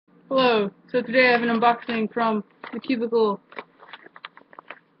Hello, so today I have an unboxing from the Cubicle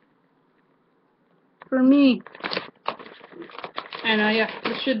for me. And yeah,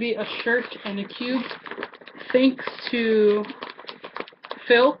 this should be a shirt and a cube. Thanks to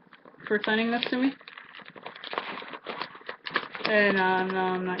Phil for sending this to me. And no,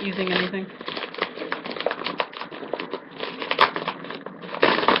 I'm not using anything.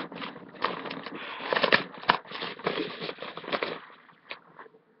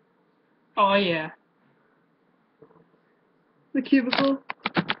 Oh yeah. The Cubicle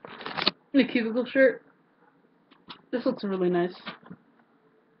shirt. This looks really nice.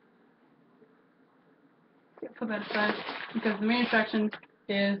 Put that aside because the main attraction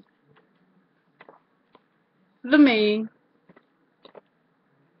is the main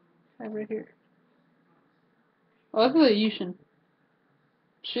right here. Oh, this is a Yushin.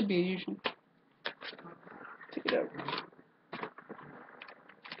 Should be a Yushin. Take it out.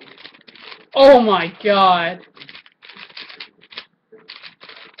 Oh my god.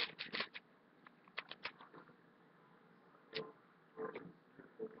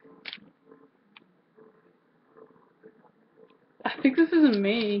 I think this isn't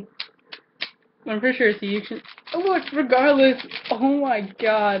me. I'm pretty sure it's a Yushin. Oh look, regardless. Oh my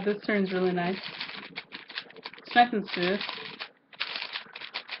god, this turns really nice. It's nice and smooth.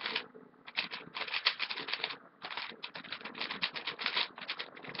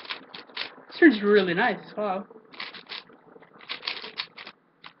 This turns really nice. Wow.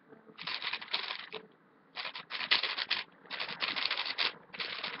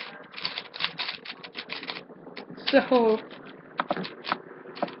 So,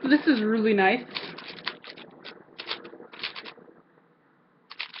 this is really nice.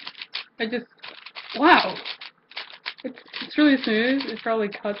 Wow. It's really smooth. It probably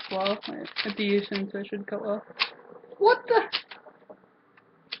cuts well. It's a Yushin, so it should cut well. What the?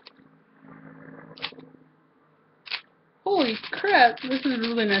 Holy crap, this is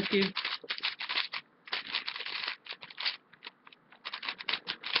really nice, dude.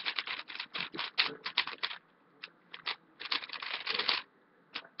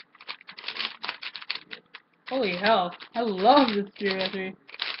 Holy hell, I love this geometry.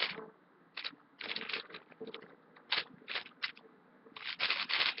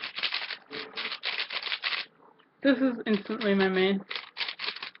 This is instantly my main.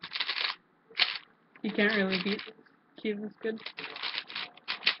 You can't really beat Cube this good.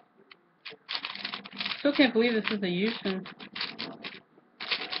 Still can't believe this is a Yushin.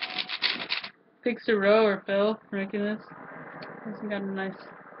 Thanks to Ro or Phil for making this. This has got a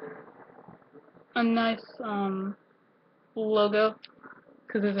nice logo.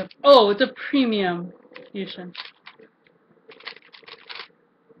 Cause there's it's a premium Yushin.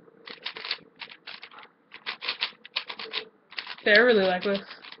 Okay, I really like this.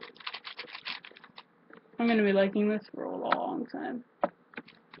 I'm gonna be liking this for a long time.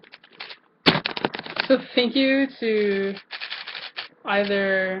 So thank you to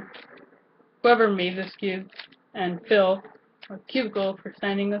either whoever made this cube and Phil or Cubicle for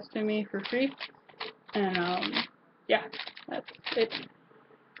sending this to me for free. And yeah, that's it.